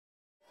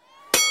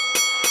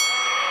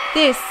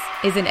This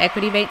is an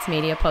Equity Mates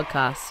Media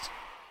podcast.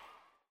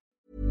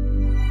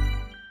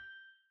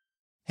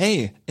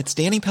 Hey, it's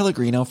Danny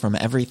Pellegrino from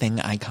Everything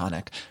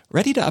Iconic.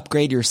 Ready to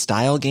upgrade your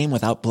style game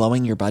without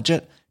blowing your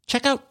budget?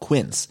 Check out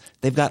Quince.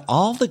 They've got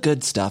all the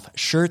good stuff,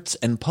 shirts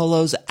and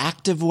polos,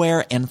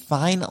 activewear, and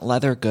fine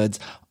leather goods,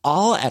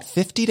 all at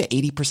 50 to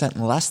 80%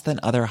 less than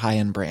other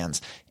high-end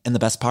brands. And the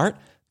best part?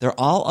 They're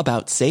all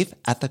about safe,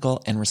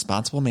 ethical, and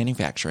responsible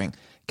manufacturing.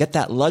 Get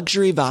that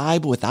luxury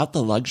vibe without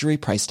the luxury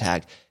price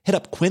tag. Hit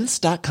up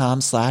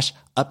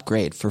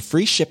quince.com/upgrade for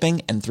free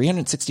shipping and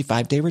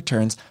 365-day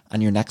returns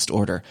on your next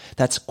order.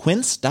 That's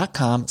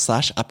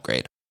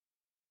quince.com/upgrade.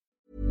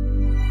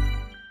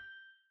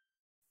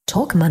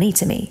 Talk money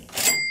to me.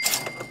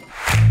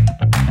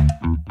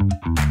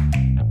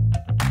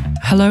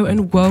 Hello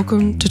and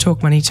welcome to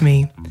Talk Money to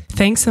Me.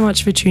 Thanks so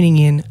much for tuning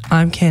in.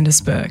 I'm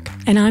Candice Burke.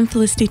 And I'm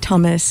Felicity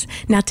Thomas.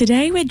 Now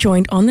today we're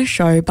joined on the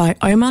show by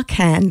Omar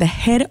Khan, the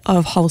head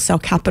of Wholesale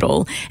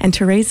Capital, and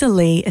Teresa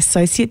Lee,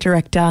 Associate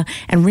Director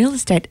and Real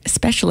Estate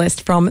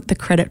Specialist from the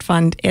credit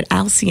fund at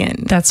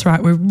Alceon. That's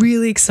right. We're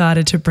really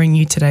excited to bring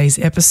you today's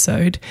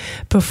episode.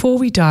 Before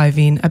we dive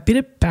in, a bit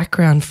of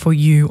background for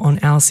you on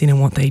Alceon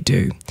and what they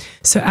do.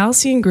 So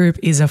Alceon Group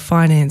is a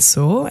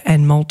financier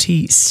and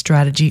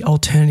multi-strategy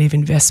alternative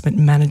investment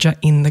manager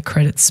in the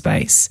credit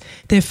space.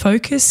 Their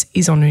focus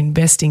is on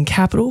investing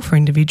capital for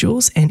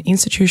individuals and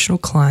institutional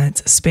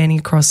clients spanning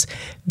across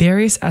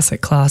various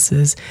asset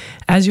classes,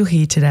 as you'll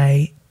hear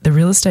today, the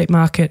real estate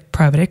market,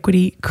 private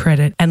equity,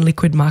 credit, and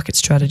liquid market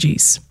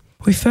strategies.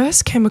 We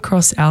first came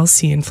across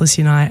Alceon,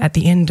 Felicity and I, at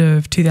the end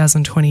of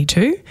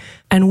 2022,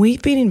 and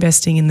we've been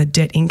investing in the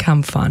debt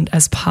income fund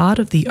as part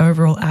of the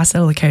overall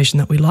asset allocation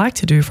that we like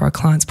to do for our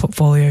clients'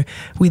 portfolio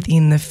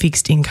within the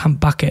fixed income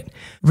bucket.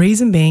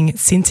 Reason being,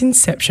 since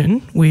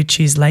inception,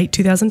 which is late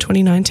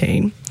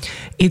 2019,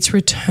 it's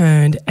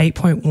returned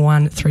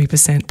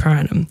 8.13% per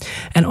annum.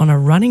 And on a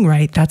running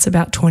rate, that's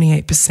about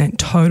 28%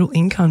 total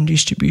income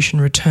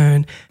distribution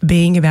return,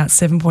 being about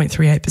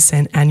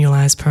 7.38%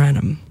 annualized per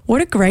annum.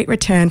 What a great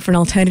return for an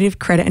alternative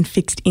credit and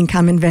fixed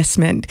income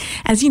investment.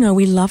 As you know,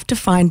 we love to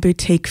find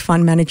boutique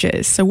fund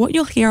managers. So what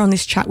you'll hear on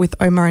this chat with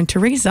Omar and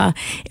Teresa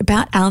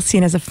about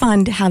Alceon as a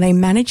fund, how they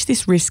manage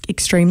this risk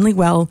extremely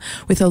well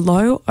with a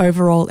low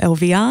overall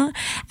LVR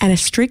and a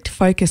strict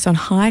focus on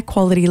high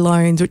quality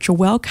loans, which are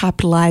well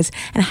capitalized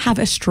and have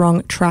a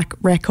strong track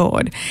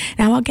record.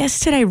 Now, our guests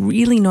today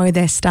really know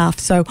their stuff.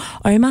 So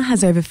Omar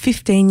has over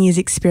 15 years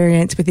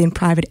experience within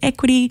private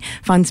equity,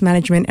 funds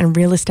management and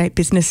real estate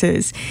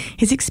businesses.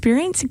 His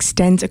experience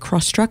extends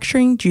across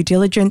structuring, due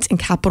diligence and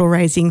capital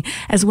raising,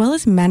 as well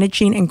as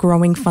managing and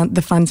growing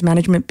the fund's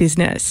management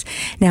business.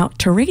 Now,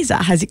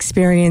 Teresa has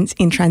experience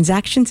in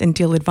transactions and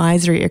deal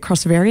advisory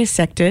across various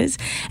sectors.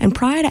 And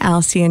prior to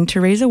Alceon,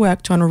 Teresa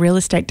worked on real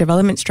estate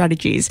development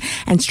strategies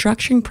and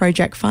structuring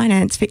project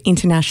finance for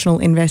international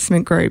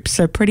investment groups.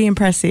 So pretty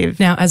impressive.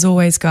 Now, as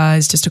always,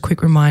 guys, just a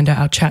quick reminder,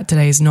 our chat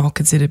today is not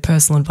considered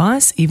personal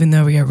advice, even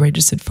though we are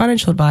registered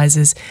financial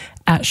advisors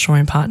at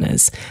Shaw &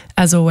 Partners.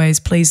 As always,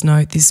 please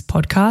note this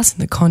podcast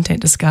and the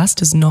content discussed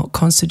does not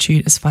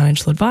constitute as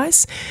financial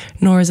advice,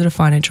 nor is it a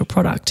financial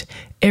product.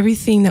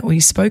 Everything that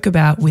we spoke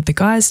about with the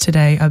guys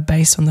today are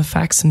based on the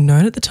facts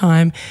known at the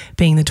time,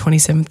 being the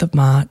 27th of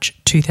March,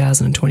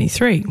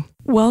 2023.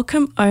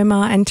 Welcome,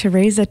 Omar and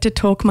Teresa, to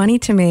Talk Money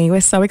to Me.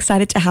 We're so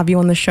excited to have you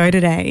on the show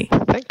today.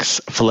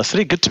 Thanks,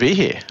 Felicity. Good to be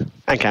here.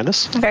 And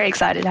Candice. Very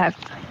excited to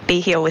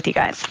be here with you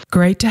guys.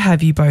 Great to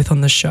have you both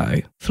on the show.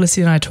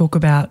 Felicity and I talk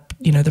about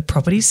the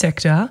property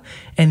sector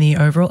and the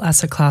overall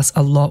asset class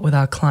a lot with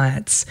our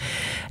clients.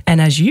 And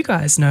as you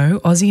guys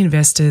know, Aussie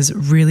investors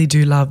really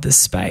do love this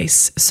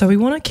space. So we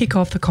want to kick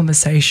off the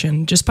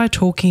conversation just by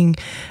talking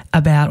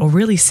about, or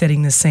really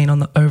setting the scene on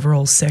the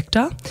overall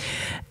sector.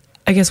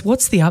 I guess,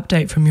 what's the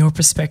update from your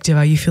perspective?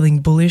 Are you feeling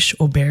bullish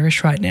or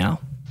bearish right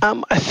now?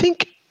 I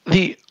think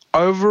the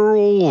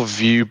overall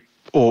view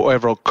or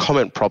overall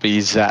comment probably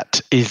is that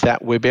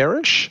we're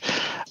bearish.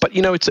 But,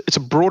 it's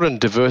a broad and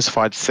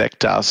diversified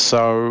sector.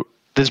 So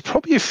there's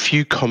probably a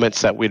few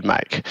comments that we'd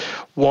make.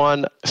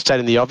 One,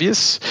 stating the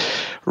obvious,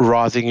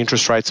 rising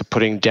interest rates are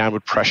putting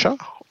downward pressure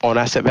on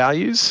asset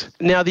values.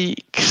 Now, the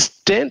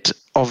extent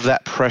of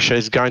that pressure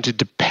is going to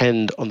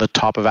depend on the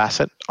type of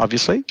asset,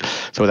 obviously.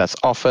 So whether that's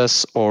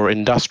office or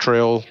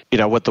industrial,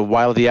 what the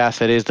whale of the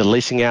asset is, the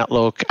leasing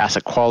outlook,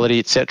 asset quality,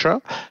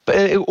 etc. But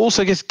it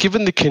also, I guess,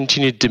 given the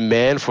continued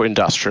demand for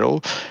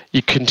industrial,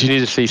 you continue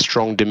to see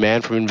strong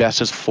demand from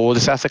investors for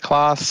this asset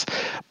class.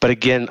 But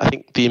again, I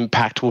think the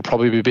impact will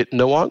probably be a bit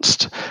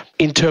nuanced.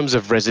 In terms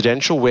of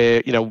residential,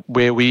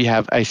 where we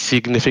have a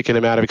significant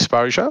amount of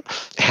exposure,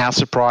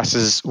 house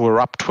prices were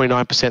up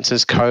 29%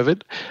 since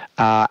COVID,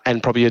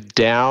 and probably a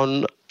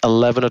down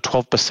 11 or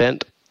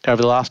 12%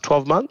 over the last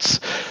 12 months.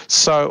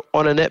 So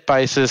on a net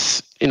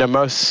basis,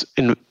 most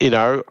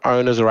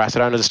owners or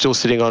asset owners are still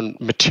sitting on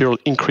material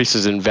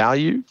increases in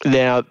value.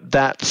 Now,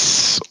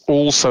 that's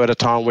also at a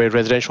time where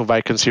residential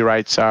vacancy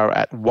rates are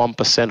at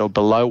 1% or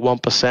below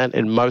 1%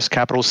 in most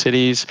capital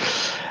cities.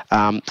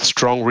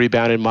 Strong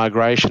rebound in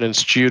migration and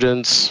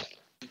students.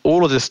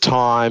 all of this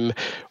time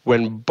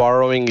when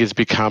borrowing is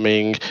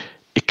becoming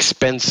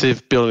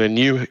expensive, building a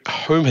new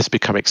home has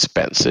become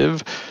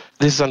expensive,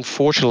 this is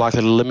unfortunately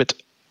likely to limit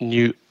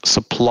new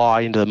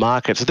supply into the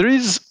market. So there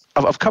is,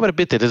 I've covered a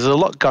bit there, there's a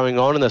lot going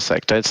on in the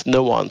sector. It's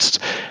nuanced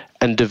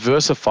and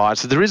diversified.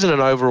 So there isn't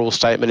an overall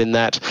statement in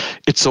that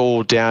it's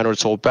all down or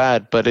it's all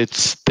bad, but it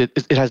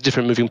has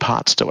different moving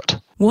parts to it.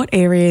 What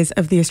areas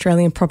of the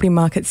Australian property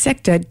market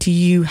sector do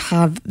you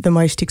have the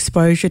most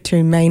exposure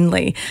to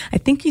mainly? I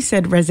think you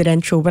said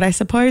residential, but I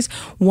suppose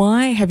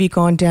why have you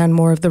gone down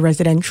more of the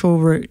residential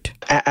route?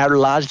 Our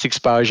largest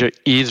exposure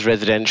is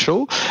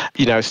residential.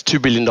 It's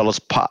 $2 billion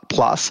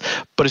plus,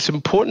 but it's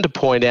important to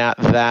point out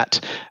that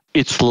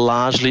it's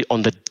largely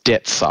on the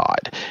debt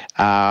side,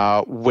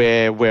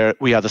 where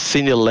we are the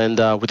senior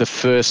lender with the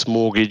first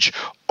mortgage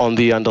on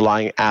the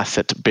underlying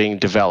asset being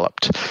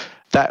developed.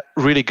 That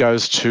really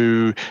goes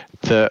to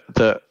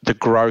the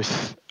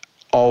growth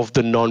of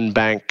the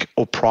non-bank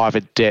or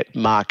private debt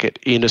market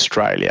in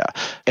Australia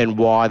and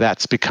why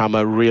that's become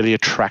a really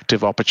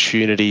attractive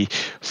opportunity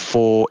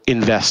for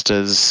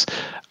investors,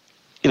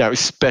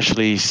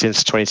 especially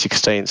since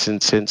 2016,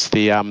 since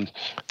the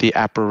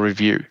APRA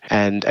review,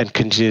 and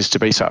continues to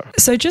be so.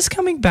 So just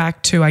coming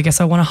back to, I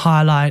guess I want to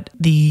highlight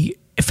the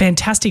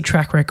fantastic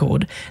track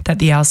record that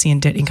the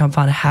Alceon Debt Income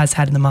Fund has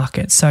had in the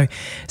market. So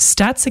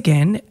stats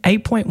again,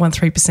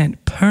 8.13%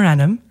 per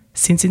annum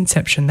since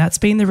inception. That's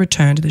been the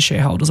return to the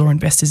shareholders or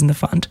investors in the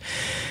fund.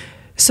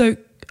 So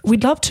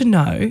we'd love to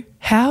know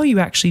how you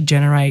actually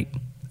generate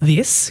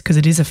this, because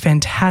it is a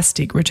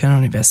fantastic return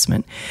on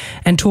investment,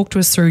 and talk to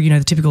us through,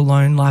 the typical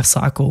loan life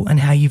cycle and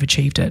how you've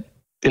achieved it.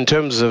 In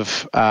terms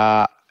of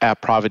our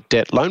private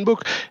debt loan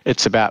book,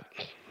 it's about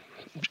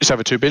just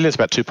over $2 billion, it's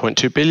about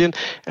 $2.2 billion.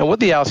 And what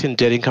the Alceon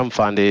Debt Income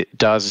Fund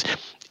does,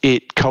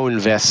 it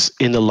co-invests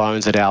in the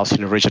loans that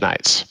Alceon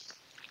originates.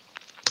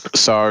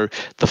 So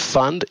the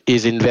fund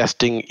is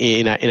investing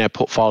in a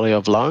portfolio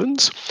of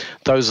loans.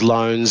 Those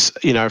loans,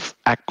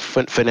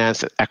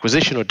 finance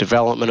acquisition or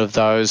development of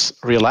those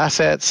real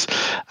assets.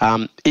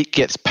 It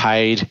gets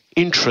paid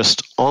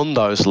interest on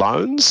those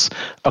loans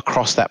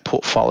across that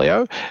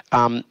portfolio.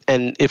 And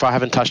if I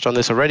haven't touched on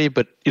this already,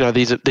 but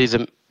these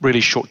are really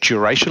short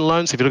duration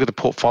loans. If you look at the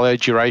portfolio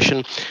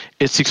duration,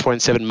 it's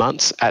 6.7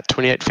 months at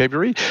 28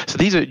 February. So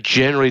these are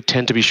generally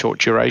tend to be short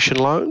duration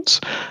loans.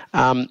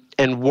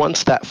 And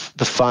once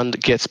the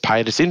fund gets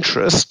paid its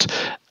interest,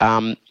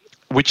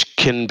 which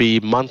can be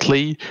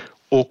monthly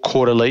or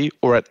quarterly,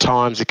 or at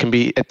times it can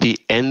be at the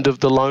end of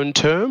the loan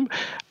term,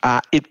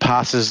 it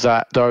passes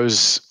that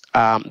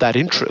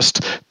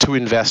interest to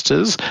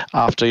investors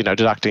after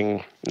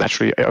deducting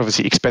naturally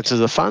obviously expenses of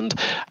the fund,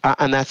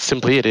 and that's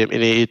simply it. I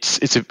mean,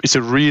 it's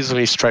a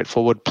reasonably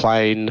straightforward,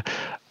 plain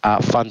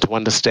fund to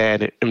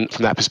understand it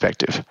from that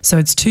perspective. So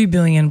it's $2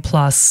 billion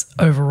plus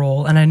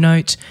overall, and I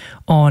note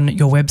on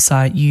your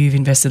website you've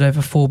invested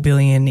over $4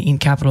 billion in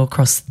capital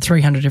across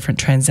 300 different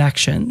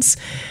transactions,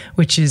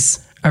 which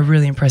is a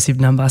really impressive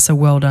number. So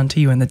well done to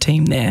you and the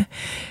team there.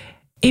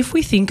 If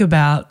we think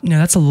about,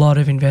 that's a lot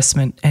of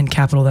investment and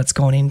capital that's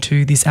gone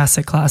into this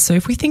asset class. So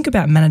if we think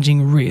about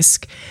managing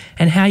risk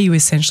and how you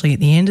essentially, at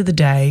the end of the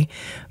day,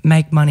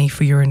 make money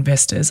for your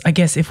investors, I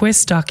guess if we're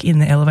stuck in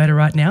the elevator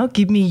right now,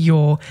 give me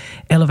your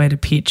elevator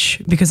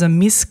pitch, because a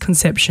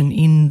misconception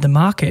in the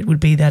market would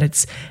be that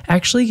it's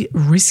actually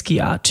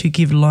riskier to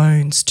give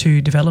loans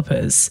to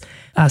developers.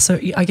 So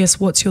I guess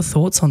what's your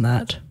thoughts on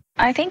that?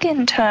 I think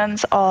in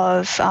terms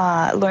of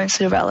loans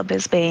to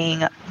developers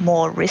being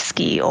more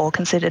risky or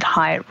considered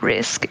high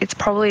risk, it's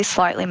probably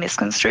slightly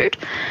misconstrued.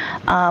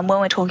 When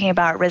we're talking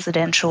about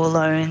residential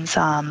loans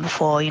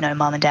for,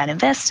 mum and dad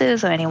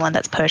investors or anyone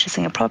that's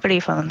purchasing a property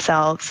for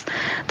themselves,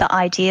 the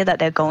idea that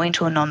they're going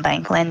to a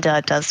non-bank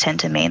lender does tend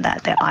to mean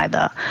that they're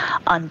either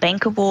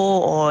unbankable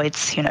or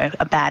it's,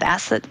 a bad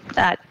asset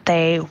that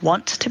they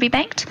want to be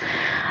banked.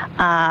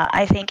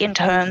 I think in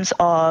terms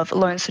of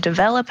loans to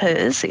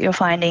developers, you're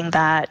finding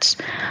that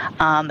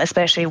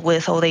especially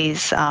with all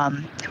these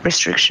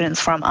restrictions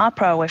from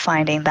APRA, we're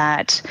finding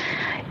that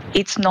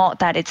it's not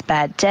that it's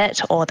bad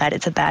debt or that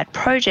it's a bad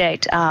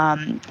project.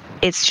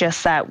 It's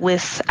just that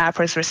with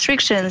APRA's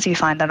restrictions, you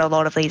find that a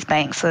lot of these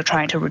banks are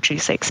trying to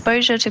reduce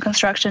exposure to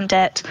construction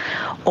debt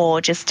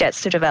or just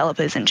debts to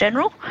developers in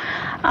general.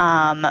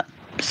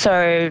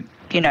 So,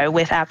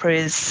 with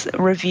APRA's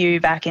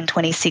review back in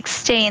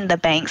 2016, the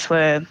banks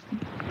were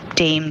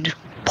deemed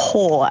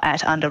poor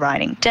at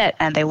underwriting debt,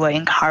 and they were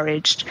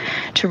encouraged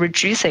to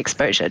reduce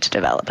exposure to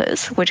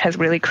developers, which has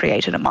really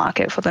created a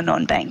market for the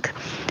non-bank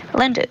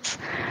lenders.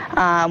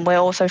 We're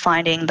also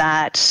finding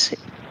that,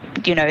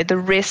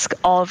 the risk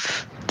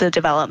of the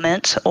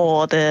development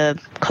or the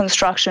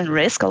construction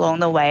risk along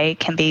the way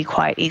can be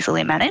quite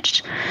easily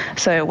managed.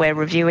 So we're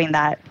reviewing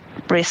that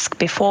risk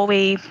before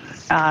we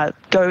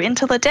go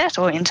into the debt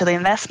or into the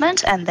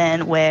investment, and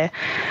then we're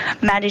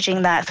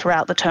managing that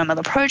throughout the term of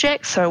the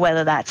project. So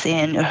whether that's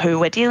in who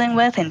we're dealing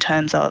with in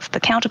terms of the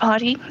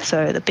counterparty,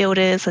 so the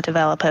builders, the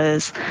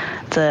developers,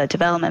 the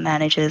development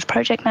managers,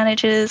 project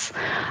managers,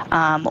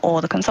 or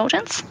the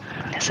consultants.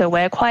 So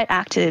we're quite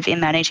active in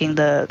managing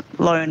the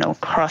loan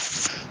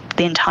across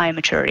the entire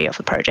maturity of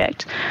the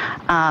project.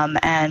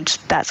 And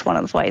that's one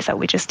of the ways that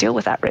we just deal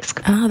with that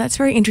risk. Ah, that's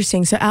very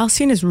interesting. So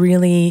Alceon is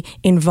really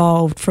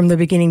involved from the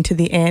beginning to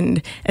the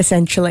end,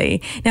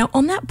 essentially. Now,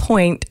 on that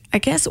point, I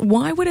guess,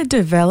 why would a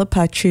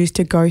developer choose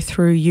to go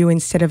through you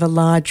instead of a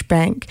large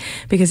bank?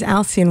 Because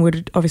Alceon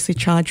would obviously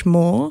charge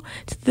more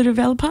to the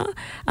developer.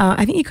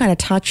 I think you kind of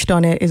touched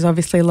on it, is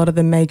obviously a lot of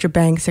the major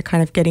banks are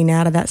kind of getting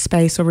out of that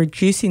space or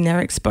reducing their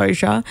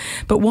exposure.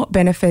 But what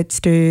benefits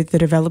do the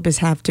developers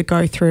have to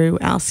go through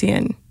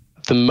Alceon?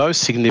 The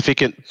most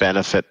significant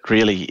benefit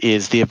really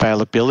is the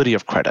availability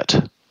of credit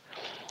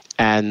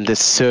and the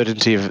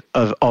certainty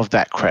of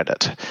that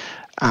credit.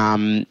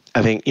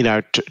 I think,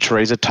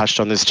 Teresa touched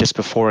on this just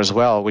before as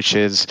well, which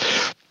is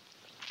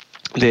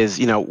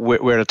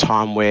we're at a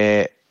time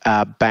where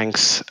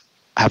banks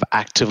have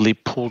actively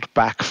pulled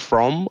back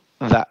from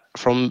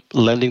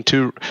lending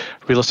to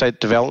real estate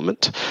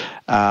development.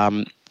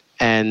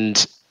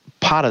 And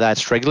part of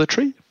that's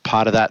regulatory,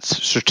 part of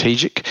that's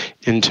strategic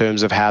in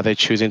terms of how they're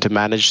choosing to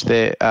manage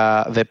their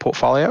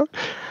portfolio.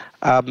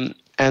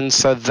 And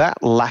so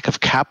that lack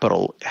of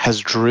capital has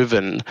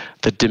driven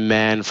the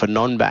demand for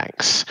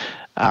non-banks.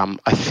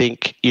 I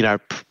think,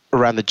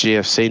 around the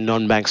GFC,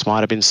 non-banks might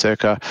have been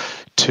circa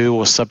 2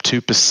 or sub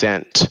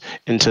 2%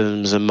 in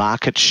terms of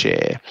market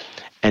share.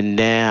 And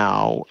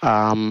now,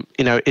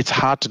 it's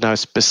hard to know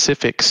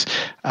specifics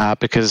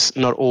because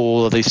not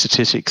all of these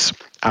statistics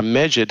are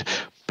measured,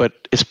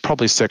 but it's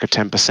probably circa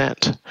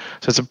 10%. So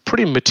it's a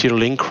pretty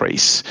material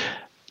increase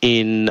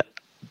in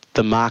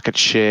the market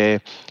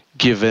share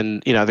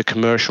given, the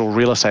commercial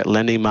real estate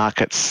lending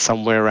market's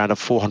somewhere around a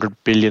 $400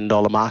 billion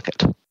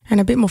market. And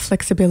a bit more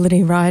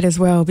flexibility, right, as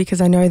well, because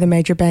I know the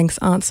major banks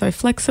aren't so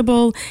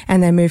flexible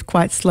and they move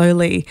quite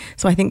slowly.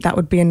 So I think that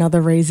would be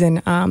another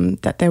reason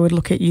that they would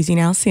look at using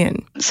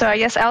Alceon. So I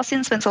guess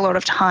Alceon spends a lot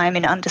of time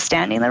in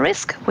understanding the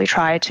risk. We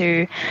try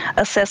to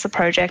assess a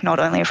project not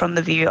only from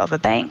the view of a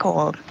bank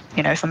or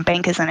from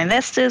bankers and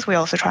investors, we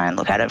also try and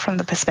look at it from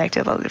the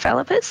perspective of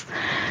developers.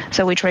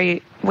 So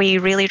we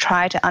really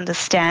try to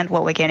understand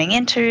what we're getting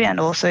into and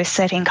also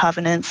setting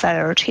covenants that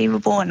are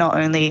achievable and not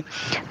only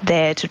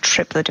there to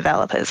trip the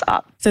developers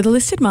up. So the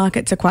listed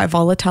markets are quite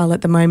volatile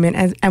at the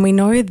moment, and we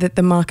know that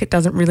the market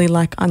doesn't really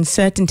like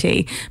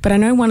uncertainty. But I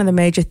know one of the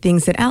major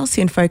things that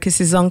Alceon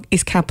focuses on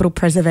is capital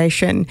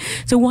preservation.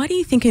 So why do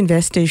you think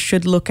investors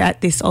should look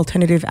at this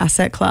alternative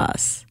asset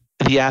class?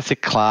 The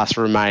asset class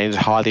remains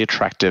highly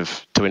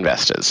attractive to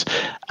investors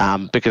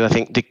because I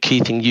think the key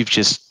thing you've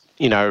just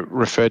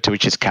referred to,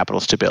 which is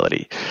capital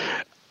stability,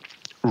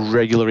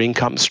 regular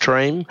income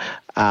stream,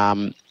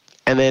 and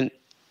then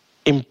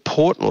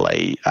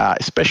importantly,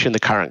 especially in the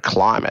current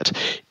climate,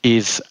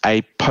 is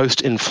a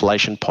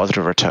post-inflation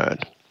positive return.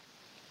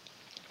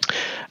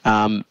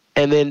 And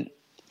then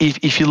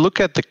if you look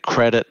at the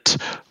credit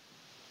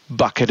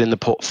bucket in the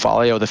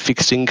portfolio, the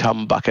fixed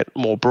income bucket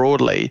more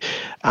broadly,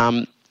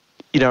 on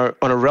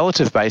a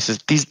relative basis,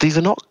 these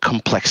are not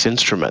complex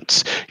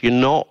instruments. You're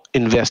not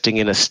investing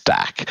in a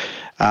stack.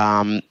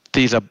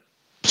 These are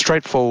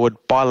straightforward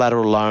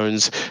bilateral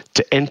loans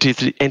to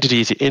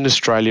entities in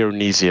Australia or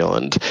New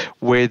Zealand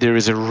where there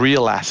is a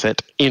real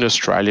asset in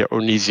Australia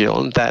or New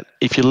Zealand that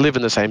if you live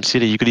in the same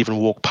city, you could even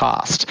walk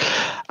past.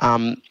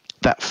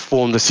 That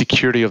form the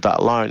security of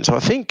that loan. So I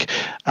think,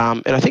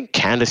 and I think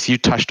Candice, you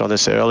touched on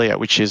this earlier,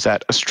 which is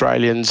that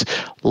Australians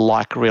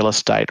like real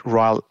estate,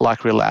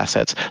 like real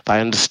assets.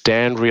 They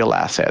understand real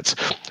assets.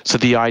 So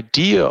the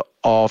idea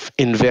of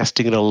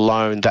investing in a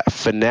loan that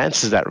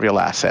finances that real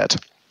asset,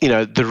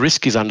 the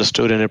risk is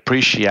understood and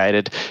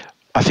appreciated,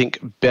 I think,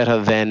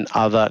 better than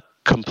other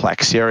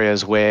complex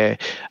areas where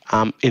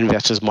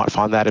investors might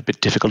find that a bit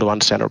difficult to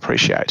understand or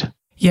appreciate.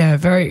 Yeah,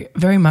 very,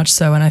 very much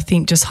so. And I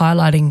think just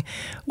highlighting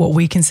what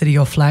we consider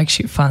your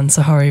flagship fund,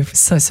 so sorry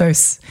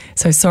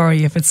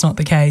if it's not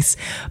the case,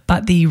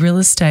 but the real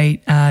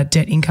estate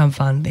debt income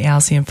fund, the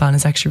Alceon fund,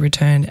 has actually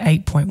returned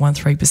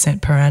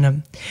 8.13% per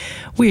annum,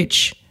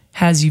 which,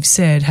 as you've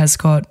said, has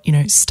got,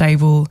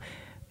 stable,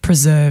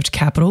 preserved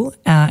capital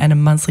and a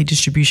monthly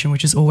distribution,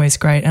 which is always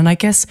great. And I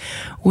guess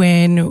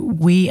when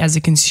we as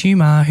a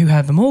consumer who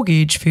have a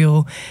mortgage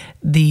feel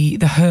the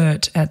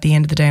hurt at the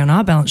end of the day on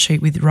our balance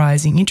sheet with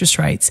rising interest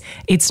rates,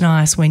 it's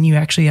nice when you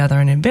actually are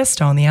an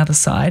investor on the other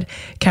side,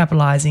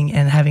 capitalising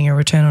and having a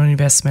return on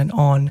investment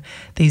on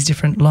these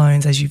different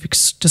loans as you've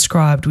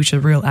described, which are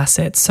real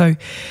assets. So,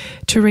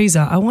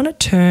 Teresa, I want to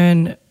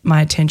turn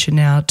my attention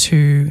now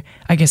to,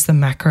 I guess, the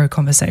macro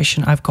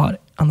conversation I've got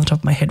on the top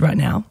of my head right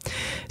now.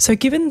 So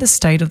given the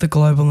state of the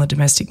global and the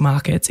domestic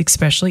markets,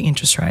 especially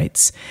interest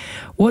rates,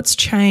 what's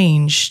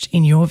changed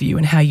in your view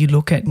and how you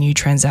look at new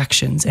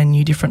transactions and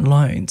new different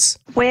loans?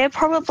 We're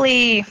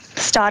probably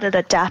started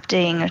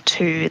adapting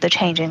to the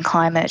changing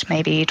climate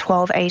maybe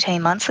 12,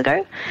 18 months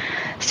ago.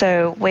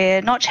 So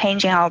we're not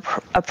changing our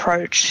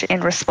approach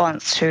in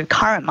response to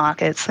current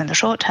markets in the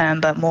short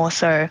term, but more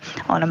so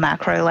on a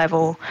macro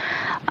level.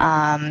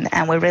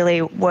 And we're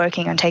really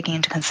working on taking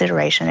into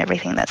consideration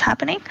everything that's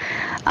happening.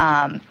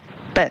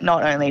 But but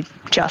not only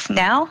just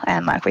now.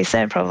 And like we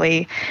said,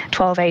 probably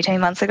 12, 18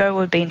 months ago,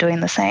 we've been doing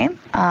the same.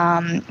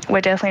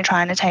 We're definitely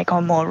trying to take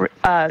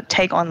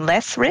on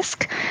less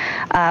risk.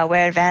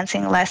 We're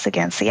advancing less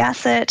against the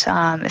asset,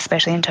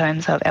 especially in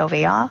terms of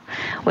LVR.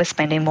 We're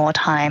spending more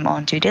time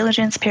on due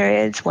diligence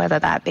periods, whether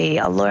that be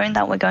a loan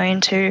that we're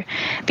going to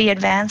be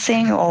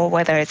advancing or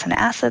whether it's an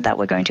asset that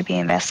we're going to be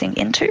investing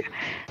into.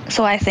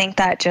 So I think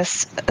that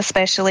just,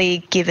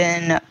 especially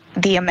given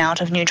the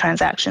amount of new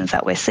transactions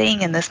that we're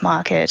seeing in this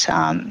market,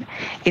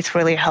 it's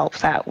really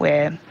helped that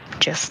we're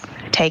just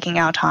taking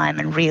our time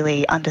and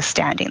really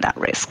understanding that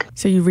risk.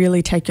 So you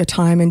really take your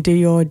time and do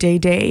your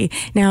DD.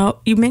 Now,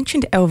 you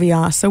mentioned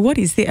LVR. So what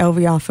is the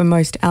LVR for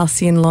most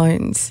Alceon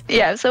loans?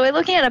 Yeah, so we're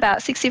looking at about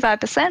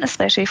 65%,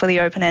 especially for the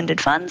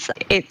open-ended funds.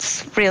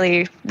 It's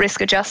really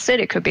risk adjusted.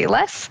 It could be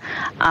less.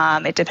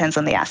 It depends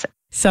on the asset.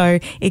 So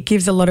it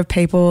gives a lot of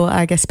people,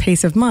 I guess,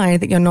 peace of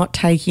mind that you're not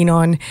taking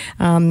on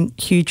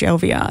huge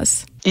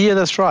LVRs. Yeah,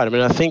 that's right. I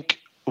mean, I think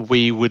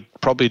we would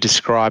probably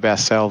describe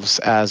ourselves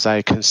as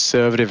a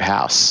conservative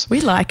house.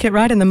 We like it,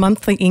 right? And the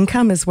monthly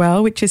income as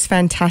well, which is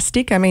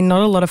fantastic. I mean,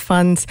 not a lot of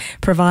funds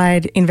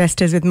provide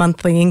investors with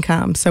monthly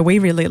income, so we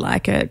really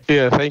like it.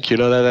 Yeah, thank you.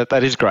 No,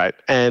 that is great,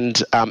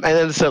 and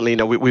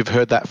certainly, we've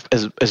heard that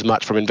as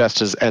much from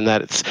investors, and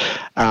that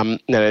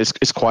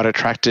it's quite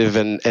attractive,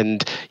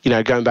 and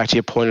going back to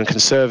your point on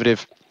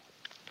conservative.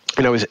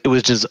 It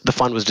was just the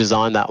fund was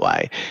designed that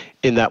way,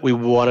 in that we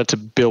wanted to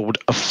build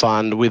a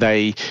fund with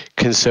a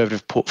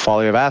conservative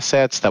portfolio of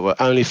assets that were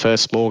only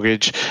first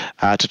mortgage.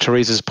 To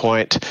Teresa's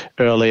point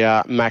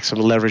earlier,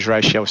 maximum leverage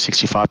ratio of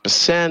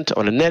 65%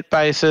 on a net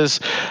basis.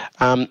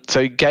 So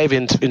it gave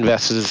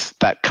investors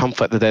that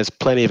comfort that there's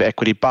plenty of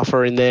equity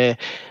buffer in there,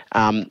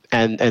 and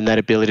that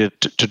ability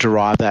to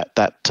derive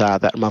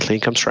that monthly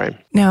income stream.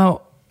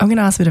 Now, I'm going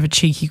to ask a bit of a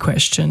cheeky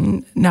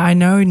question. Now, I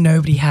know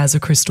nobody has a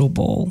crystal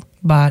ball,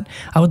 but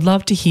I would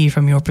love to hear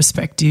from your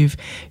perspective.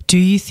 Do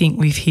you think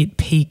we've hit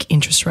peak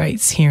interest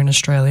rates here in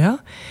Australia?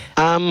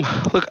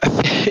 Look,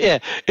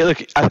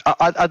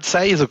 I'd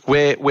say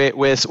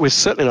we're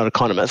certainly not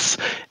economists,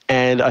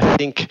 and I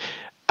think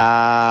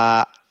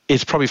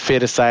it's probably fair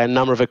to say a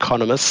number of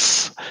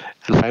economists,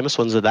 and famous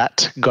ones at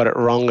that, got it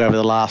wrong over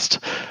the last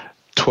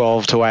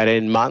 12 to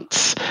 18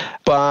 months,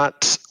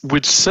 but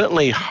we'd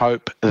certainly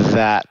hope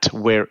that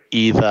we're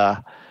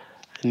either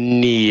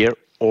near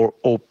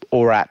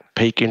or at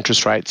peak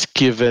interest rates,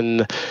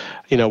 given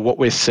what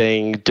we're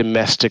seeing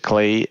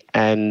domestically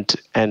and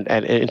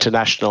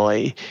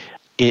internationally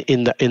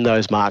in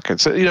those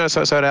markets. So at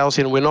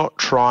Alceon, we're not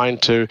trying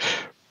to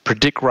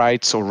predict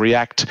rates or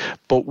react,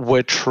 but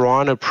we're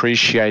trying to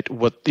appreciate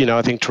what,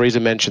 I think Teresa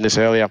mentioned this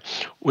earlier,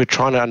 we're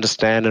trying to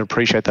understand and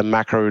appreciate the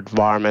macro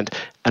environment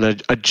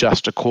and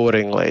adjust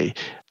accordingly.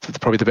 That's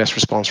probably the best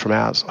response from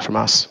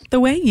us. The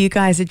way you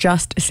guys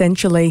adjust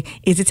essentially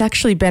is it's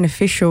actually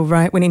beneficial,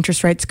 right, when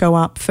interest rates go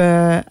up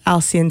for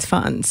Alceon's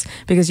funds,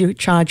 because you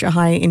charge a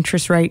higher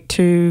interest rate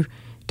to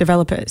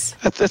developers?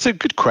 That's a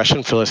good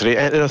question, Felicity.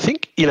 And I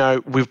think,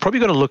 we've probably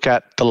got to look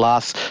at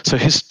so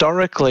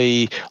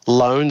historically,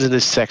 loans in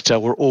this sector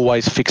were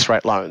always fixed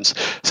rate loans.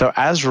 So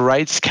as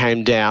rates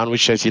came down,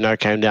 which as you know,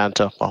 came down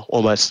to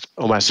almost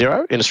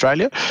zero in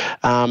Australia,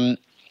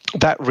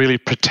 that really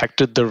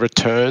protected the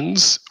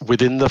returns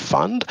within the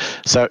fund.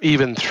 So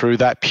even through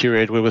that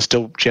period, we were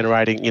still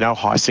generating,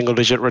 high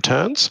single-digit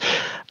returns.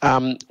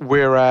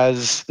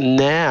 Whereas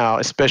now,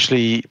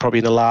 especially probably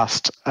in the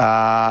last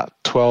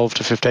 12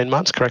 to 15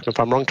 months, correct me if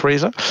I'm wrong,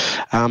 Teresa,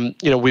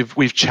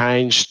 we've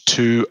changed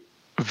to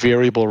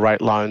variable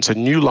rate loans. So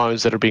new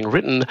loans that are being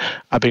written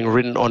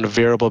on a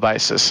variable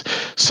basis.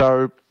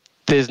 So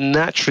there's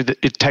naturally,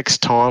 it takes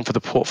time for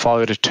the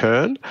portfolio to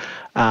turn.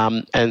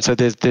 And so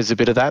there's a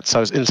bit of that.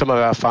 So in some of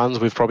our funds,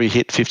 we've probably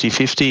hit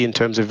 50-50 in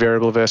terms of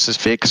variable versus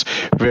fixed,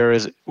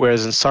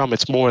 whereas in some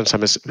it's more and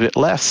some it's a bit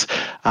less.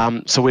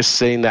 So we're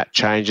seeing that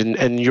change.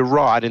 And you're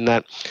right in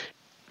that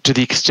to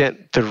the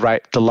extent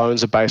the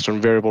loans are based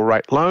on variable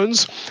rate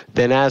loans,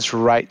 then as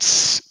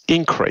rates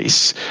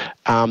increase,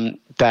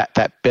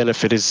 that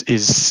benefit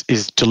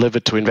is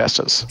delivered to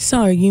investors.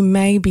 So you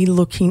may be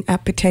looking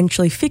at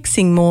potentially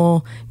fixing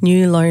more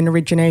new loan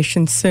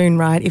origination soon,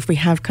 right? If we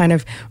have kind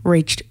of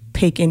reached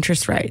peak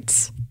interest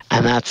rates.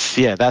 And that's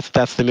the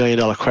 $1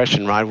 million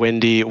question, right? When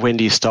do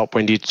you stop?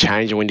 When do you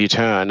change? And when do you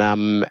turn?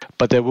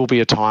 But there will be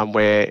a time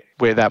where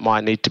that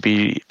might need to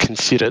be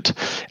considered,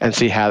 and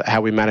see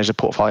how we manage the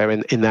portfolio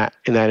in that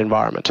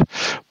environment.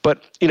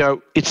 But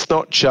it's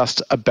not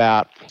just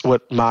about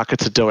what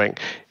markets are doing.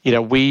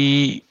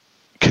 We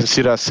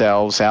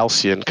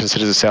Alceon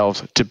considers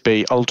ourselves to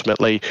be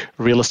ultimately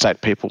real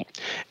estate people.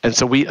 And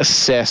so we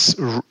assess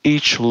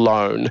each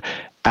loan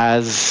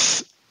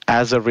as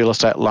a real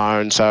estate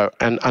loan,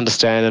 and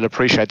understand and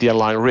appreciate the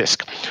underlying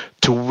risk,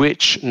 to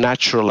which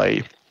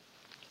naturally,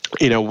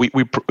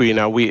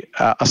 we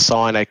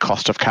assign a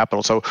cost of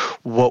capital. So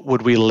what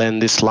would we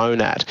lend this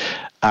loan at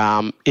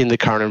in the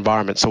current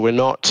environment? So we're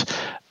not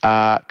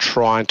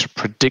trying to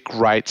predict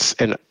rates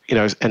and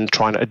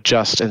trying to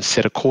adjust and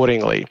set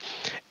accordingly.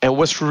 And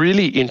what's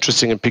really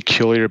interesting and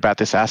peculiar about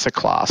this asset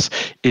class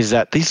is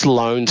that these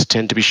loans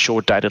tend to be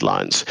short-dated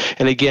loans.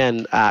 And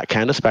again,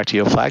 Candice, back to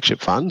your flagship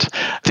fund,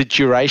 the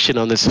duration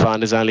on this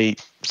fund is only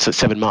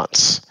 7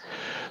 months.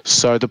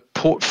 So the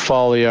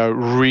portfolio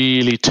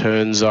really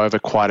turns over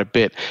quite a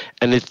bit.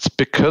 And it's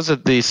because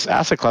of this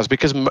asset class,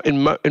 because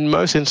in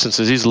most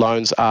instances, these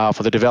loans are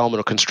for the development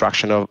or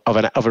construction of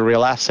a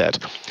real asset.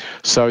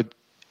 So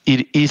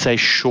it is a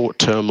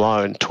short-term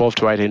loan, 12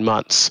 to 18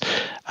 months.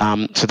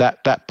 So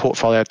that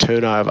portfolio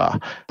turnover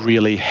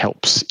really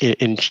helps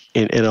in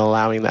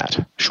allowing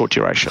that short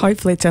duration.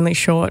 Hopefully it's only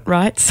short,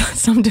 right?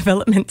 Some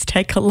developments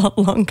take a lot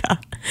longer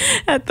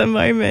at the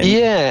moment.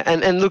 Yeah,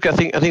 and look, I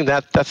think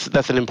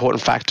that's an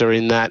important factor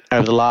in that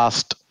over the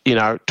last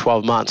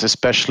 12 months,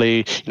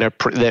 especially,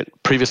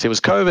 previously it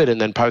was COVID, and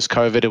then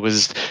post-COVID it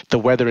was the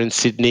weather in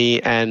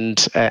Sydney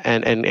and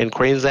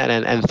Queensland,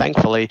 and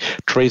thankfully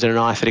Teresa and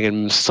I are sitting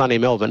in sunny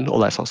Melbourne,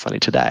 although it's not sunny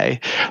today,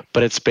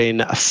 but it's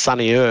been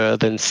sunnier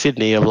than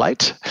Sydney of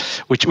late,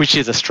 which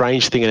is a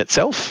strange thing in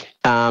itself.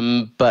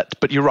 But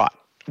you're right.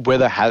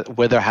 Weather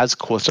has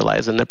caused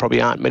delays, and there probably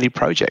aren't many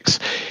projects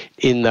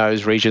in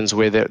those regions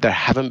where there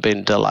haven't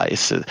been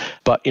delays.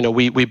 But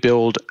we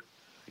build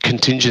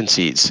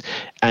contingencies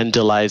and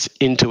delays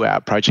into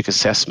our project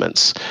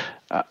assessments,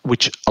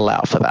 which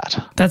allow for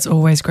that. That's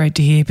always great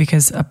to hear,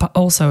 because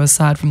also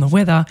aside from the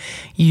weather,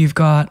 you've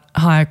got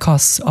higher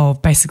costs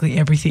of basically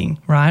everything,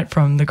 right?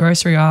 From the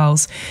grocery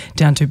aisles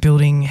down to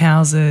building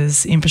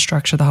houses,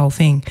 infrastructure, the whole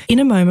thing. In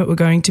a moment, we're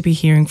going to be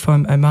hearing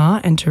from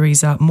Omar and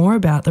Teresa more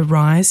about the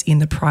rise in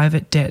the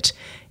private debt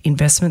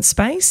investment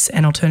space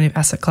and alternative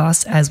asset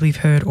class, as we've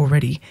heard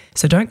already.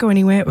 So don't go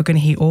anywhere. We're going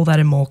to hear all that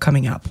and more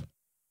coming up.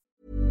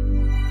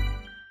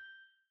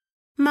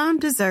 Mom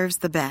deserves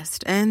the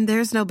best, and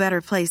there's no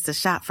better place to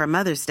shop for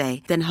Mother's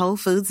Day than Whole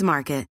Foods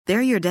Market.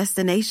 They're your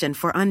destination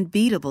for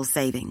unbeatable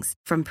savings,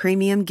 from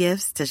premium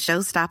gifts to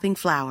show-stopping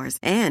flowers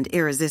and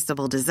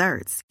irresistible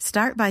desserts.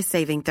 Start by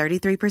saving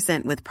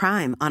 33% with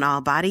Prime on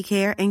all body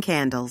care and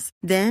candles.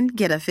 Then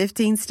get a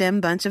 15-stem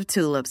bunch of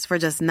tulips for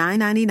just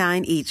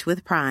 $9.99 each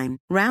with Prime.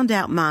 Round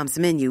out Mom's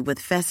menu with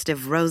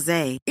festive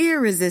rosé,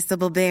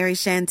 irresistible berry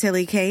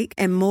chantilly cake,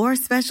 and more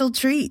special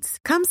treats.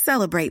 Come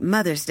celebrate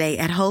Mother's Day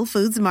at Whole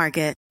Foods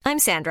Market. I'm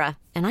Sandra,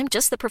 and I'm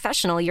just the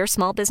professional your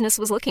small business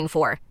was looking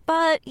for.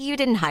 But you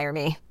didn't hire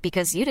me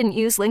because you didn't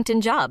use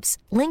LinkedIn Jobs.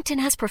 LinkedIn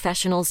has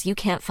professionals you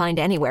can't find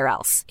anywhere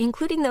else,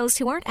 including those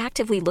who aren't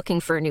actively looking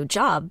for a new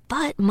job,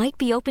 but might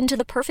be open to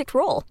the perfect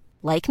role,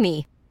 like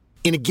me.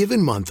 In a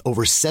given month,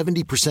 over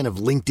 70% of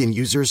LinkedIn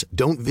users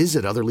don't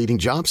visit other leading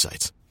job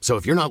sites. So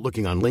if you're not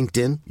looking on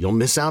LinkedIn, you'll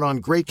miss out on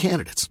great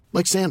candidates,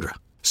 like Sandra.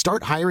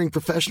 Start hiring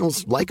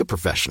professionals like a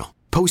professional.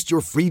 Post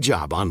your free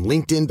job on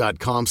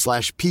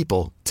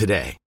linkedin.com/people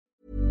today.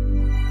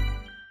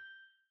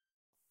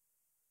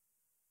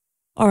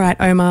 All right,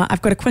 Omar,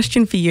 I've got a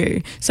question for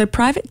you. So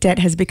private debt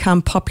has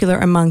become popular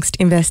amongst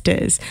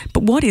investors,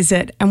 but what is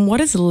it and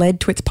what has led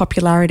to its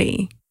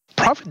popularity?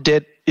 Private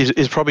debt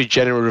is probably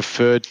generally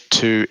referred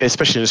to,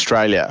 especially in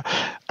Australia,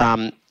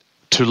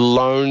 to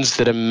loans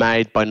that are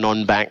made by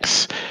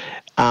non-banks.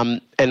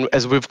 And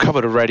as we've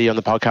covered already on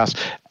the podcast,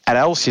 at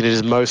Alceon, it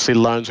is mostly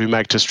loans we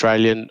make to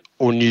Australian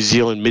or New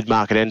Zealand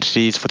mid-market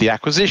entities for the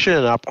acquisition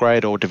and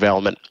upgrade or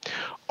development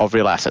of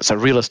real assets, so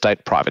real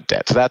estate private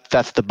debt. So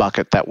that's the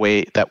bucket that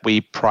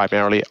we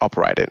primarily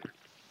operate in.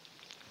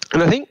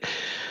 And I think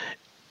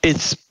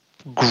it's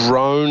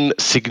grown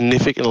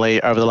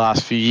significantly over the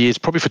last few years,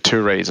 probably for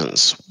two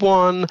reasons.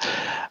 One,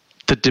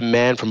 the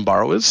demand from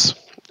borrowers,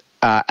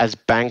 as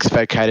banks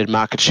vacated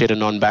market share to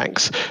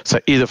non-banks, so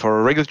either for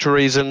a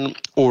regulatory reason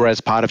or as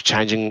part of a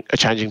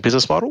changing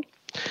business model.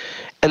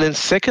 And then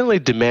secondly,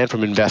 demand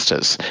from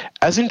investors.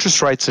 As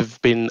interest rates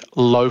have been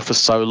low for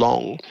so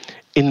long,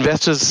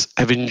 investors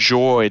have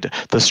enjoyed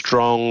the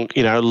strong,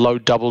 low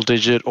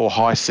double-digit or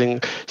high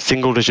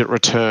single-digit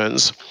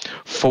returns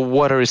for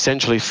what are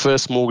essentially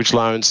first mortgage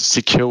loans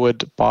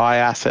secured by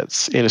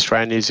assets in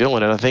Australia and New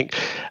Zealand. And I think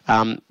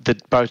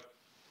that both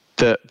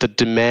the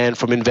demand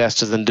from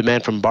investors and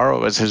demand from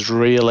borrowers has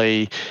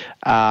really,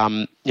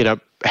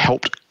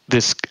 helped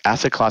this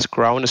asset class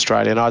grow in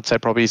Australia. And I'd say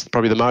probably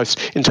the most,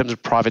 in terms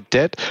of private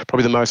debt,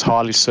 probably the most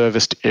highly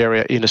serviced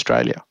area in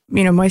Australia.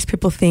 Most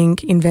people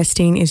think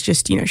investing is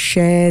just,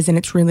 shares and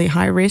it's really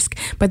high risk,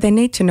 but they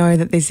need to know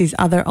that there's these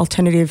other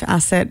alternative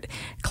asset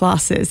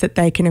classes that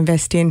they can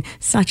invest in,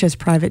 such as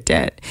private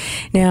debt.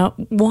 Now,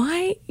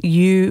 why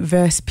you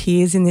versus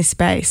peers in this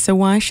space? So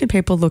why should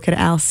people look at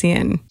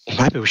Alceon?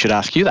 Maybe we should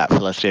ask you that,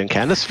 Felicity and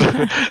Candice.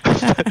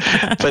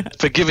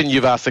 but given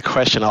you've asked the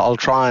question, I'll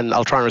try and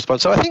respond.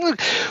 So I think,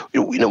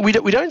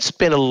 we don't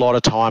spend a lot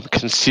of time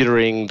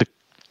considering the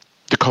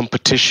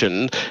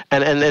competition,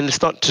 and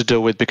it's not to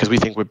do with because we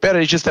think we're better.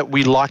 It's just that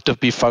we like to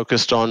be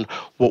focused on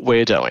what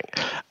we're doing.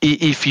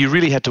 If you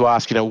really had to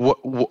ask,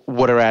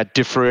 what are our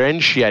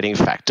differentiating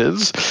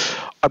factors,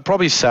 I'd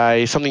probably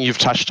say something you've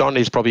touched on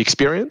is probably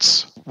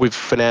experience. we've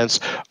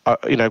financed,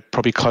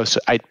 probably close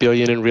to $8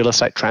 billion in real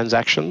estate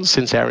transactions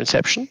since our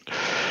inception.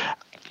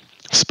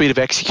 Speed of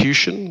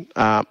execution,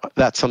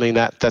 that's something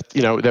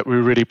that we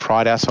really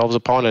pride ourselves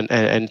upon,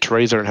 and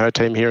Teresa and her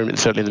team here, and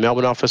certainly in the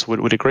Melbourne office,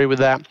 would agree with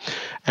that.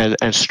 And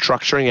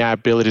structuring our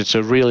ability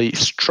to really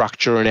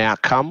structure an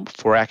outcome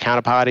for our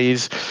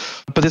counterparties.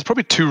 But there's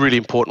probably two really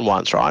important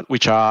ones, right,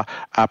 which are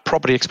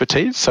property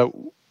expertise.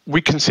 So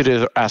we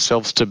consider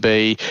ourselves to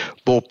be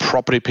more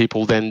property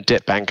people than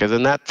debt bankers,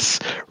 and that's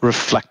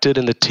reflected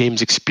in the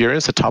team's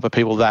experience, the type of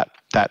people that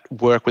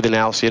work within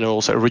Alceon and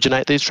also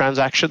originate these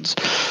transactions.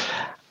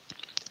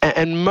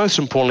 And most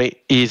importantly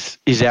is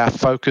our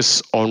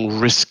focus on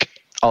risk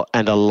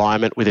and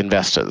alignment with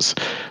investors.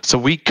 So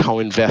we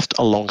co-invest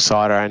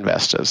alongside our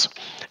investors,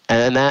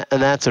 and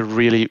that's a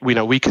really,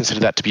 we consider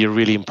that to be a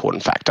really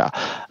important factor,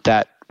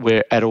 that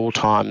we're at all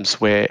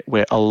times we're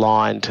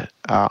aligned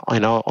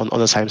on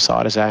the same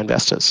side as our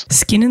investors.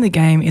 Skin in the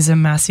game is a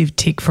massive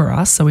tick for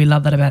us, so we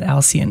love that about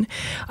Alceon.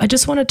 I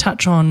just want to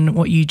touch on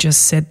what you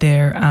just said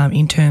there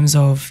in terms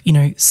of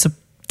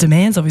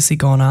demand's obviously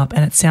gone up,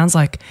 and it sounds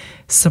like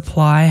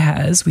supply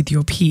has with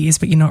your peers,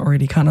 but you're not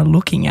really kind of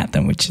looking at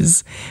them, which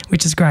is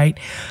great.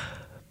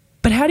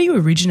 But how do you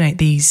originate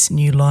these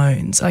new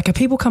loans? Like, are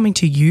people coming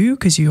to you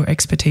because of your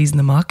expertise in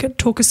the market?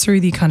 Talk us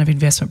through the kind of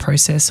investment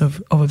process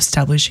of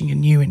establishing a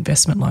new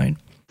investment loan.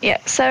 Yeah,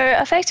 so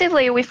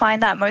effectively we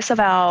find that most of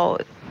our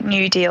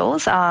new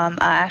deals are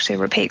actually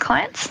repeat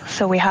clients.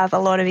 So we have a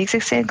lot of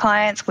existing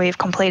clients. We've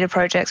completed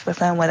projects with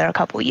them, whether a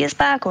couple of years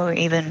back or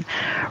even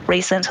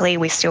recently.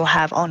 We still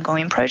have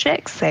ongoing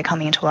projects. They're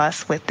coming to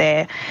us with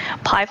their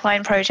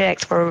pipeline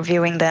projects. We're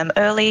reviewing them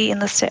early in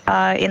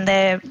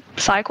their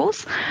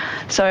cycles.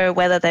 So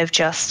whether they've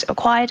just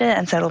acquired it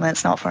and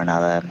settlement's not for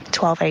another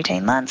 12,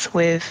 18 months,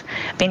 we've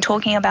been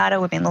talking about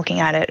it. We've been looking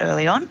at it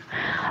early on.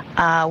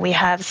 We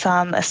have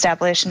some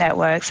established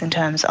networks in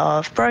terms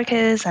of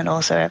brokers and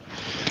also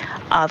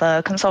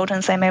other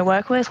consultants they may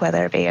work with,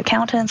 whether it be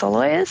accountants or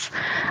lawyers.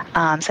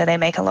 So they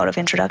make a lot of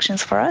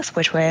introductions for us,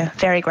 which we're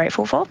very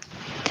grateful for.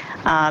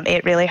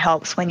 It really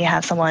helps when you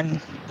have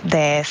someone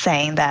there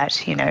saying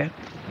that,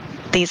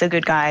 these are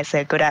good guys,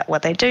 they're good at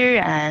what they do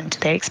and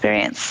they're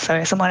experienced.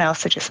 So someone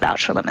else to just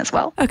vouch for them as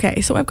well.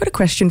 Okay, so I've got a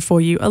question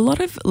for you. A lot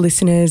of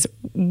listeners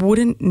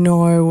wouldn't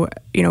know,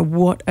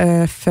 what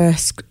a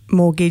first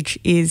mortgage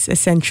is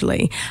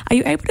essentially. Are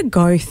you able to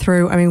go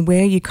through,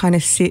 where you kind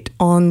of sit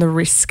on the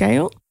risk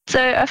scale?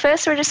 So a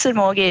first registered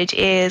mortgage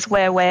is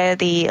where we're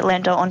the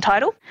lender on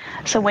title.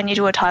 So when you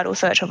do a title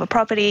search of a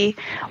property,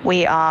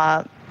 we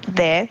are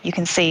there. You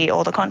can see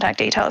all the contact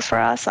details for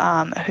us,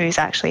 who's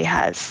actually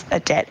has a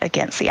debt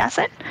against the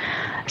asset.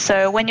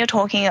 So when you're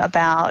talking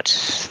about,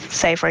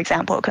 say, for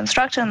example, a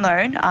construction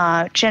loan,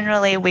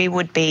 generally we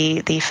would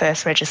be the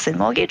first registered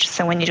mortgage.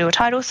 So when you do a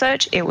title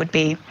search, it would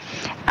be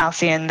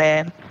Alceon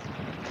there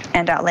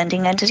and our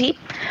lending entity.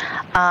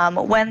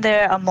 When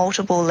there are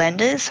multiple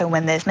lenders, so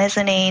when there's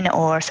mezzanine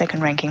or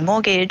second ranking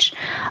mortgage,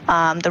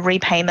 the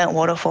repayment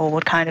waterfall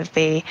would kind of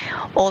be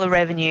all the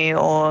revenue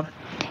or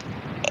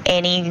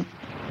any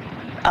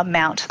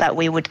amount that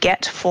we would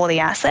get for the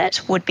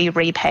asset would be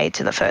repaid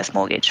to the first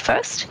mortgage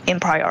first in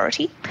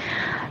priority.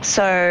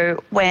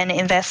 So when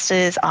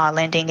investors are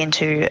lending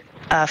into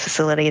a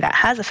facility that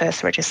has a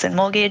first registered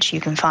mortgage, you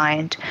can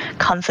find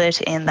comfort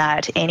in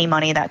that any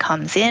money that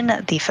comes in,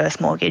 the first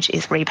mortgage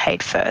is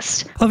repaid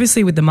first.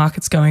 Obviously, with the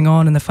markets going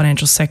on in the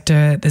financial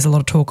sector, there's a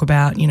lot of talk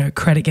about,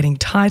 credit getting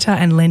tighter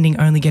and lending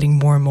only getting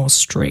more and more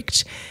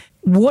strict.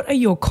 What are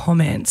your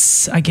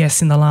comments, I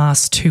guess, in the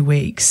last 2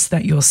 weeks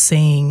that you're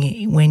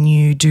seeing when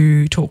you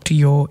do talk to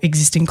your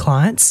existing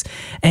clients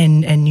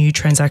and new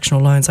transactional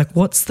loans? Like,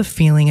 what's the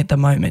feeling at the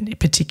moment,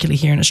 particularly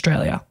here in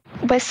Australia?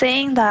 We're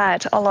seeing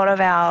that a lot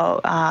of our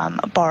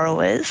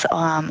borrowers,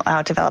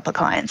 our developer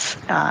clients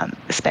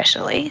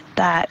especially,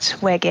 that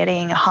we're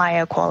getting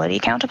higher quality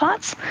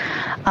counterparts.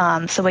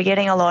 So we're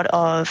getting a lot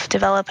of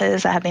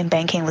developers that have been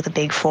banking with the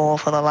Big Four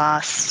for the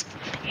last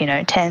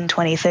 10,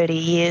 20, 30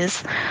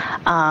 years,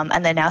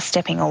 and they're now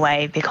stepping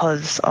away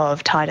because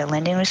of tighter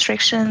lending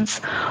restrictions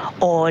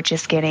or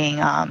just getting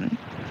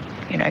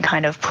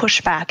kind of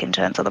pushback in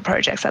terms of the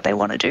projects that they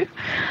want to do.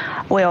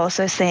 We're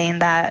also seeing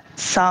that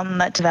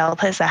some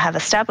developers that have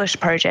established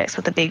projects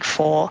with the Big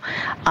Four,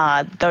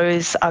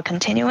 those are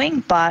continuing,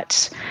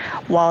 but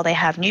while they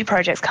have new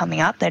projects coming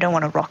up, they don't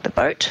want to rock the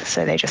boat,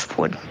 so they just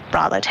would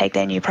rather take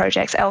their new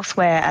projects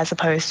elsewhere as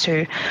opposed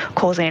to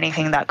causing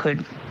anything that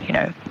could,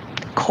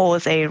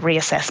 cause a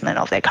reassessment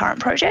of their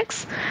current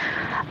projects.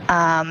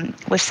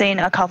 We've seen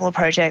a couple of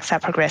projects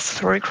that progress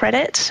through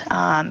credit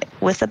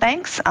with the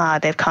banks.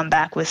 They've come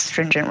back with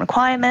stringent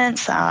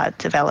requirements,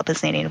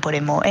 developers needing to put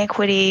in more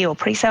equity or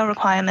pre-sale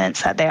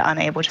requirements that they're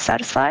unable to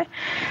satisfy.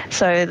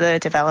 So the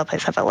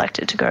developers have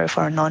elected to go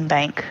for a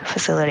non-bank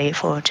facility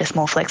for just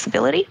more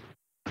flexibility.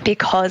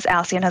 Because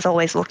Alceon has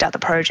always looked at the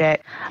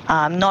project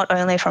not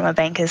only from a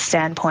banker's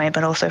standpoint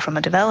but also from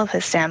a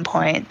developer's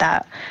standpoint,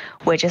 that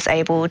we're just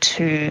able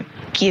to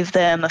give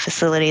them a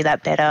facility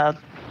that better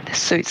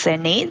suits their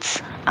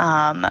needs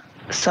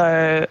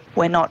So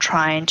we're not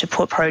trying to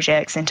put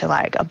projects into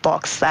like a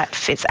box that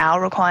fits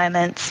our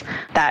requirements,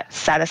 that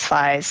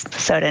satisfies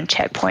certain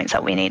checkpoints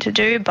that we need to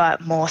do, but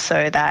more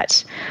so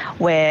that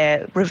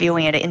we're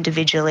reviewing it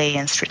individually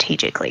and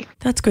strategically.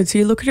 That's good. So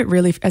you look at it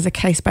really as a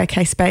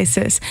case-by-case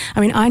basis.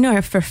 I mean, I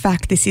know for a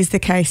fact this is the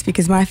case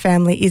because my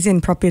family is in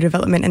property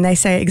development and they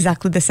say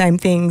exactly the same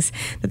things,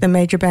 that the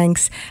major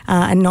banks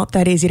are not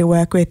that easy to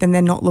work with and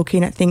they're not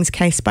looking at things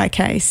case by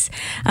case.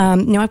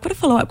 Now, I've got a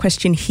follow-up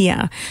question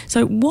here.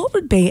 So what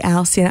would be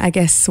Alceon, I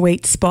guess,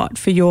 sweet spot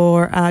for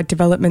your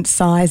development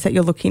size that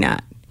you're looking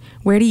at?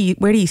 Where do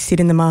you sit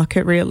in the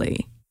market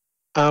really?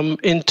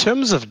 In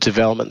terms of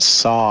development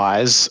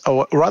size,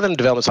 or rather than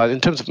development size,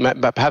 in terms of,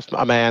 perhaps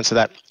I may answer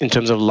that in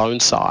terms of loan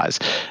size.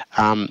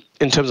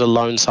 In terms of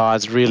loan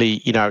size,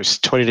 really, it's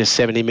 20 to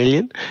 70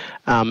 million.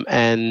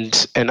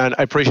 And I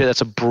appreciate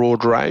that's a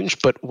broad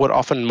range, but what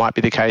often might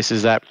be the case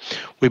is that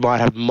we might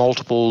have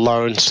multiple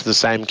loans to the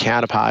same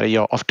counterparty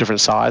of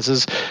different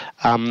sizes.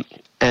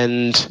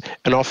 And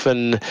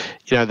often,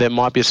 there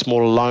might be a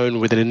smaller loan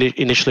with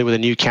initially with a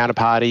new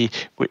counterparty,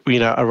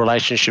 a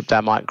relationship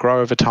that might grow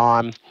over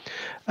time.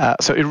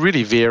 So it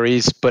really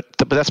varies, but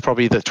that's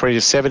probably the 20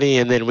 to 70.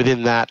 And then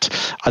within that,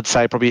 I'd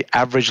say probably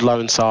average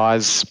loan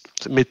size,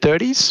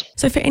 mid-30s.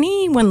 So for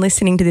anyone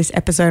listening to this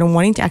episode and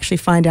wanting to actually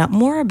find out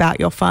more about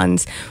your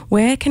funds,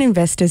 where can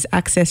investors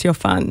access your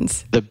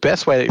funds? The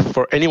best way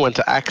for anyone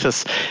to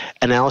access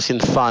an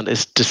Alceon fund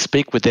is to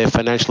speak with their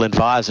financial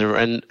advisor.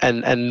 And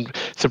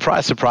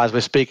surprise, surprise,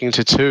 we're speaking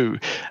to two,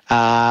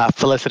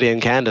 Felicity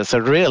and Candace. So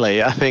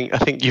really, I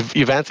think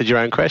you've answered your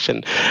own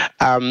question.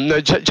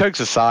 No, jokes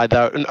aside,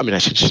 though, I mean,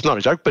 it's not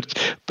a joke,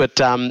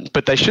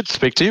 but they should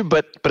speak to you.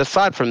 But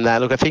aside from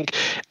that, look, I think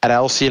at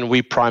Alceon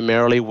we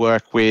primarily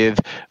work with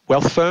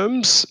wealth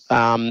firms.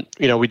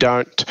 We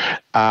don't,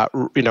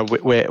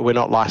 we're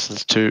not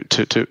licensed to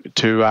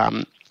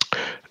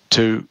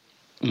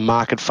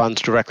market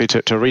funds directly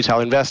to retail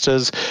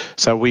investors.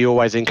 So we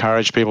always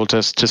encourage people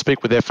to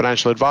speak with their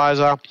financial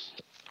advisor.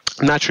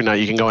 Naturally, now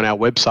you can go on our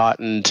website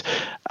and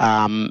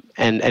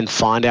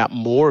find out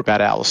more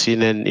about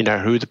Alceon and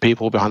who the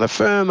people behind the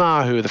firm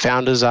are, who the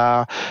founders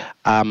are,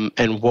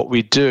 and what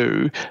we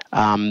do.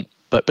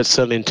 But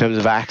certainly in terms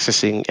of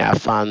accessing our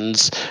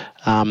funds,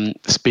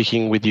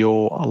 speaking with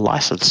your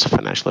licensed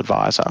financial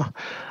advisor,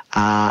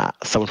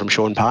 someone from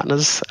Shaw &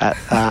 Partners at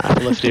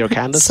Felicity or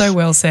Candace. So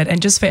well said.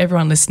 And just for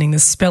everyone listening, the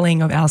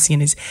spelling of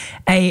Alceon is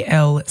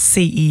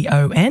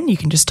Alceon. You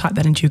can just type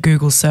that into your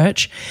Google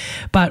search.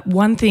 But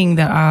one thing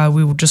that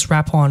we will just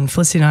wrap on,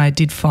 Felicity and I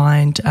did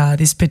find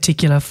this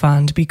particular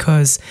fund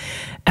because,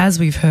 as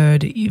we've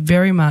heard,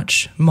 very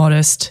much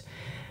modest,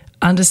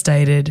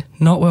 understated,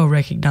 not well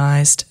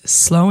recognised,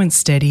 slow and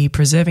steady,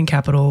 preserving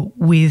capital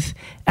with,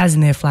 as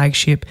in their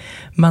flagship,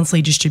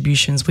 monthly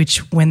distributions, which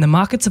when the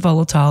markets are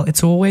volatile,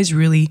 it's always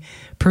really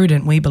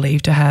prudent, we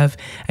believe, to have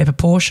a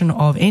proportion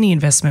of any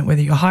investment,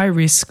 whether you're high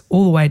risk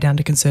all the way down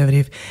to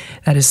conservative,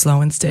 that is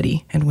slow and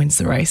steady and wins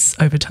the race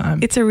over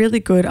time. It's a really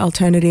good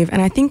alternative.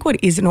 And I think what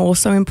is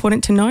also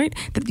important to note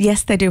that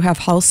yes, they do have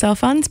wholesale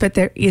funds, but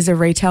there is a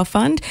retail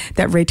fund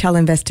that retail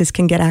investors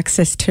can get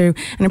access to.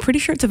 And I'm pretty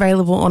sure it's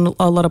available on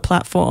a lot of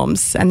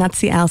platforms. And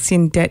that's the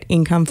Alceon Debt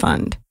Income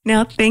Fund.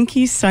 Now, thank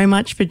you so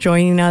much for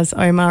joining us,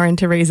 Omar and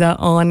Teresa,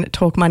 on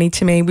Talk Money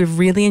to Me. We've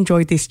really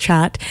enjoyed this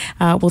chat.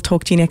 We'll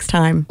talk to you next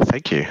time.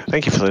 Thank you.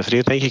 Thank you,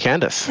 Felicity. Thank you,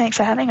 Candace. Thanks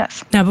for having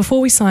us. Now,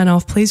 before we sign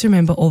off, please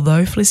remember,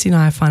 although Felicity and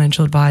I are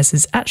financial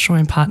advisors at Shaw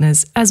 &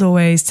 Partners, as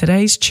always,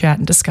 today's chat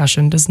and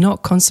discussion does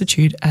not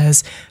constitute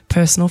as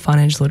personal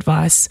financial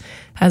advice.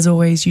 As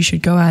always, you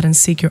should go out and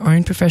seek your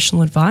own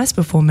professional advice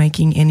before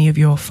making any of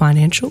your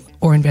financial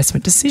or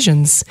investment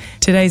decisions.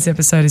 Today's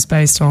episode is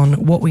based on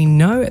what we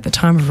know at the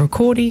time of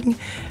recording,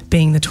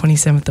 being the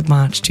 27th of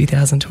March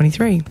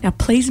 2023. Now,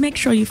 please make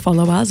sure you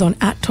follow us on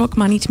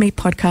 @TalkMoneyToMe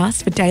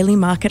podcast for daily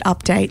market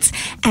updates.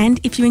 And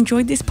if you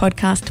enjoyed this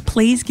podcast,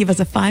 please give us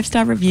a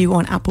 5-star review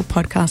on Apple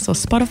Podcasts or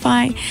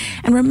Spotify.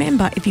 And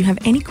remember, if you have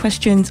any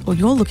questions or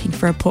you're looking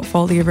for a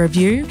portfolio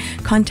review,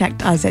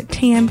 contact us at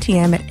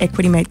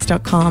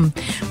tmtm@equitymates.com.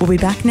 We'll be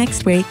back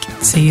next week.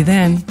 See you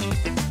then.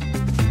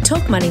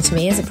 Talk Money to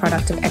Me is a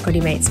product of Equity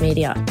Mates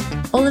Media.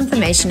 All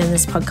information in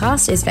this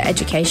podcast is for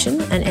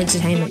education and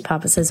entertainment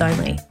purposes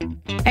only.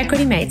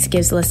 Equity Mates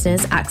gives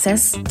listeners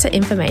access to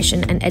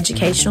information and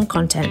educational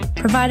content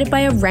provided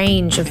by a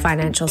range of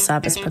financial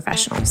service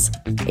professionals.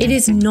 It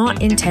is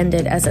not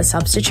intended as a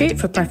substitute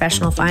for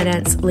professional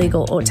finance,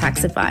 legal, or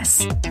tax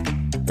advice.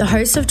 The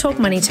hosts of Talk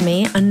Money to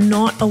Me are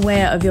not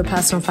aware of your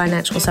personal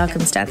financial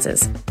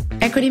circumstances.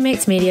 Equity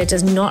Mates Media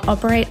does not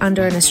operate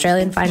under an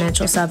Australian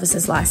Financial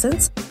Services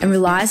licence and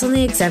relies on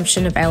the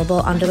exemption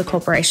available under the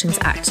Corporations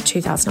Act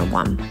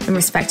 2001 in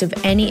respect of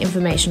any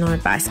information or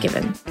advice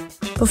given.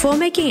 Before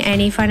making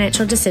any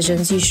financial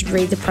decisions, you should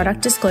read the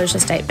product disclosure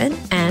statement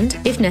and,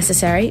 if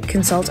necessary,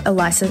 consult a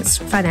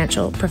licensed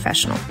financial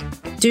professional.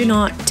 Do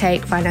not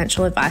take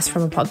financial advice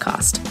from a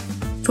podcast.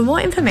 For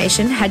more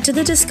information, head to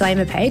the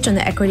disclaimer page on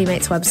the Equity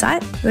Mates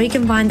website, where you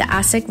can find the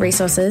ASIC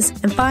resources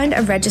and find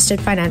a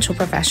registered financial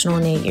professional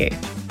near you.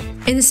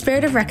 In the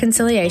spirit of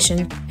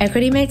reconciliation,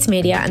 Equity Mates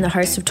Media and the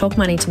host of Talk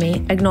Money to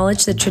Me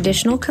acknowledge the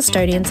traditional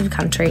custodians of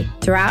country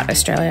throughout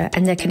Australia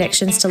and their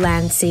connections to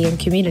land, sea and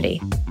community.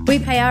 We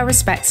pay our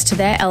respects to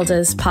their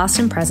elders, past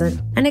and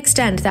present, and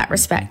extend that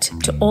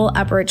respect to all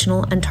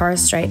Aboriginal and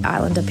Torres Strait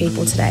Islander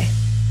people today.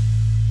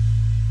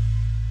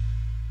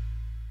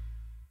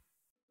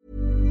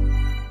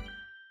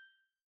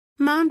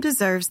 Mom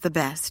deserves the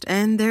best,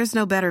 and there's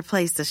no better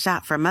place to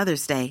shop for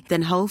Mother's Day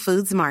than Whole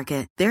Foods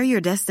Market. They're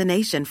your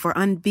destination for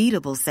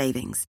unbeatable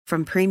savings,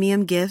 from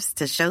premium gifts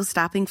to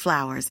show-stopping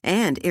flowers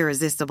and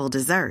irresistible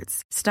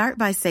desserts. Start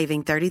by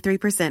saving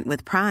 33%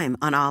 with Prime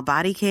on all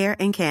body care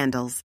and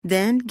candles.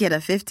 Then get a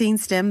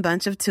 15-stem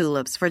bunch of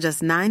tulips for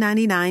just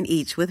 $9.99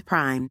 each with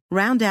Prime.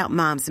 Round out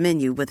Mom's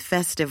menu with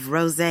festive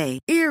rosé,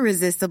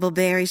 irresistible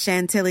berry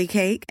chantilly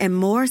cake, and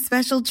more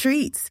special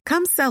treats.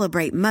 Come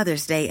celebrate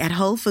Mother's Day at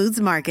Whole Foods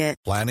Market.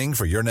 Planning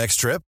for your next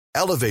trip?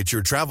 Elevate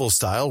your travel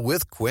style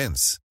with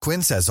Quince.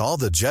 Quince has all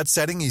the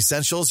jet-setting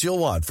essentials you'll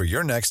want for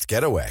your next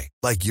getaway,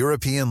 like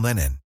European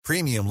linen,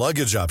 premium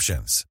luggage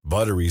options,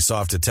 buttery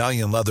soft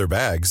Italian leather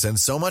bags, and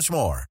so much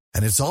more.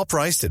 And it's all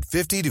priced at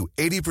 50 to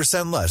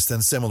 80% less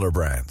than similar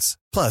brands.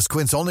 Plus,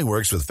 Quince only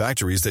works with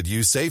factories that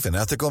use safe and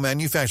ethical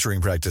manufacturing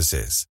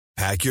practices.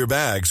 Pack your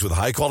bags with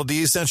high-quality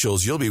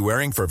essentials you'll be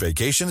wearing for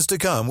vacations to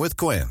come with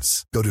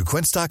Quince. Go to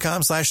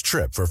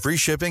quince.com/trip for free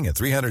shipping and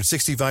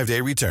 365-day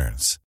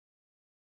returns.